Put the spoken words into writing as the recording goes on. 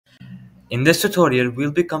In this tutorial, we'll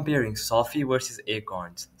be comparing SoFi versus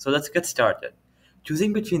Acorns. So let's get started.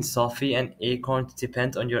 Choosing between SoFi and Acorns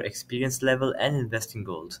depends on your experience level and investing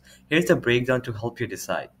goals. Here's the breakdown to help you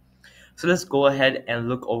decide. So let's go ahead and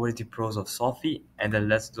look over the pros of SoFi and then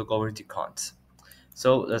let's look over the cons.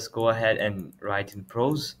 So let's go ahead and write in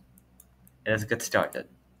pros and let's get started.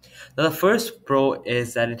 Now the first pro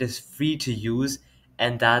is that it is free to use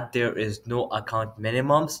and that there is no account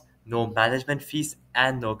minimums, no management fees,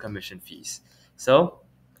 and no commission fees. So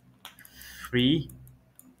free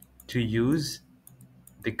to use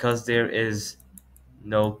because there is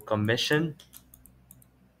no commission,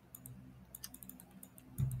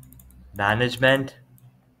 management,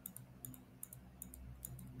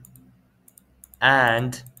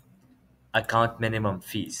 and account minimum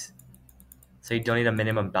fees. So you don't need a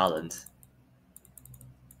minimum balance.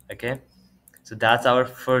 Okay, so that's our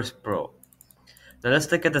first pro. Now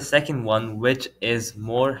let's look at the second one, which is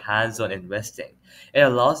more hands-on investing. It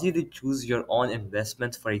allows you to choose your own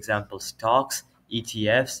investments, for example, stocks,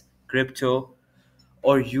 ETFs, crypto,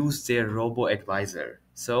 or use their robo-advisor.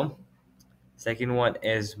 So second one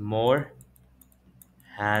is more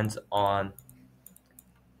hands-on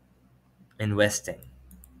investing.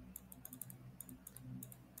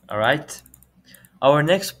 All right. Our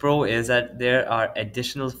next pro is that there are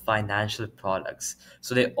additional financial products.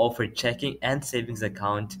 So they offer checking and savings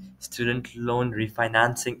account, student loan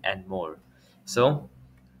refinancing, and more. So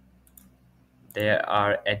there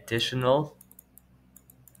are additional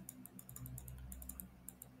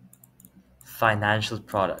financial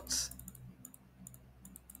products.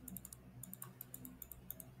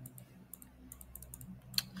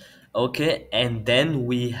 Okay, and then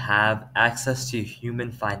we have access to human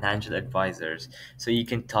financial advisors. So you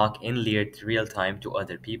can talk in real time to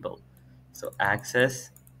other people. So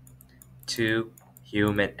access to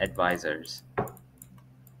human advisors.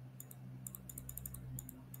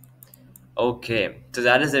 Okay, so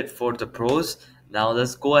that is it for the pros. Now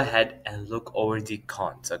let's go ahead and look over the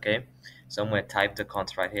cons, okay? So I'm going to type the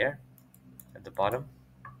cons right here at the bottom.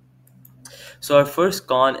 So our first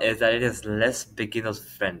con is that it is less beginner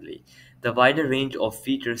friendly. The wider range of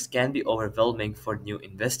features can be overwhelming for new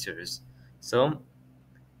investors. So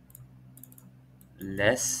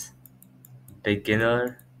less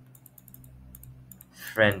beginner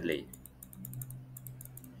friendly.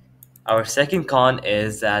 Our second con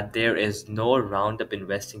is that there is no roundup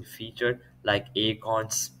investing feature like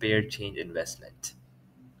Acorn's spare change investment.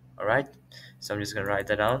 All right, so I'm just gonna write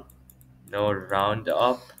that down. No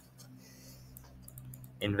roundup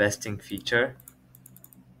investing feature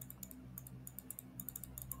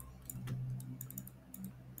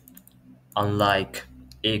unlike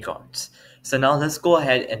Acorns. So now let's go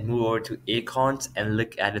ahead and move over to Acorns and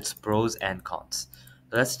look at its pros and cons.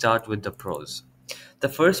 So let's start with the pros. The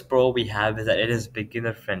first pro we have is that it is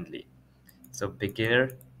beginner friendly. So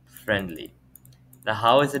beginner friendly. Now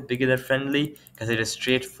how is it beginner friendly? Because it is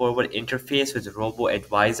straightforward interface with robo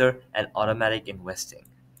advisor and automatic investing.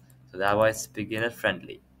 So that why it's beginner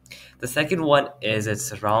friendly. The second one is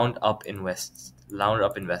its round up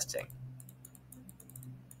investing.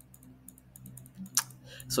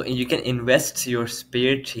 So you can invest your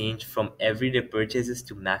spare change from everyday purchases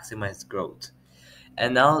to maximize growth.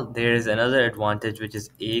 And now there is another advantage which is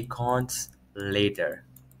Acorns later.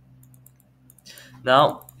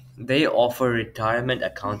 Now they offer retirement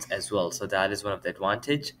accounts as well. So that is one of the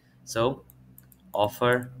advantage. So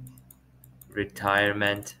offer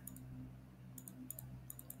retirement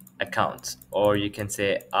accounts, or you can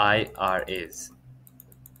say IRAs.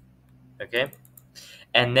 Okay.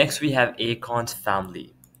 And next we have Acorns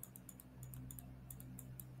family.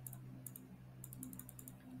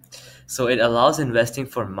 So it allows investing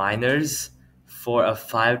for minors for a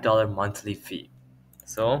 $5 monthly fee.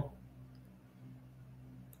 So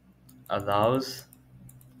allows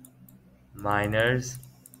minors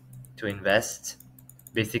to invest,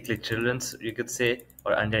 basically children, you could say,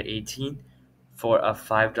 or under 18 for a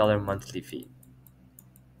 $5 monthly fee.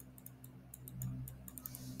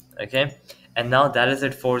 Okay, and now that is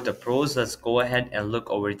it for the pros. Let's go ahead and look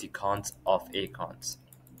over the cons of Acorns.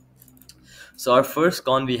 So our first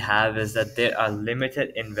con we have is that there are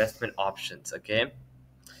limited investment options. Okay,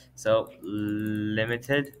 so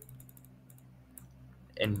limited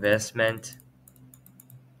investment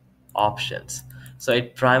options. So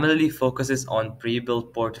it primarily focuses on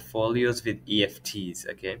pre-built portfolios with EFTs.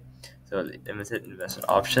 Okay, so limited investment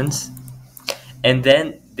options, and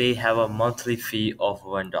then they have a monthly fee of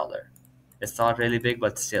 $1. It's not really big,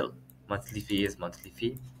 but still, monthly fee is monthly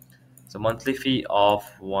fee. So monthly fee of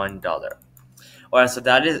 $1. Alright, so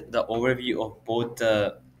that is the overview of both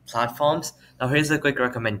the platforms. Now, here's a quick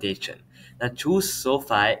recommendation. Now, choose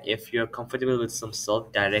SoFi if you're comfortable with some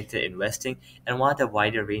self directed investing and want a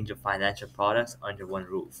wider range of financial products under one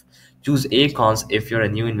roof. Choose Acorns if you're a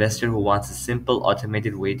new investor who wants a simple,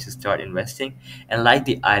 automated way to start investing and like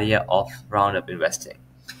the idea of roundup investing.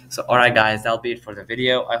 So, alright, guys, that'll be it for the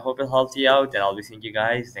video. I hope it helped you out, and I'll be seeing you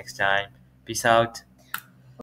guys next time. Peace out.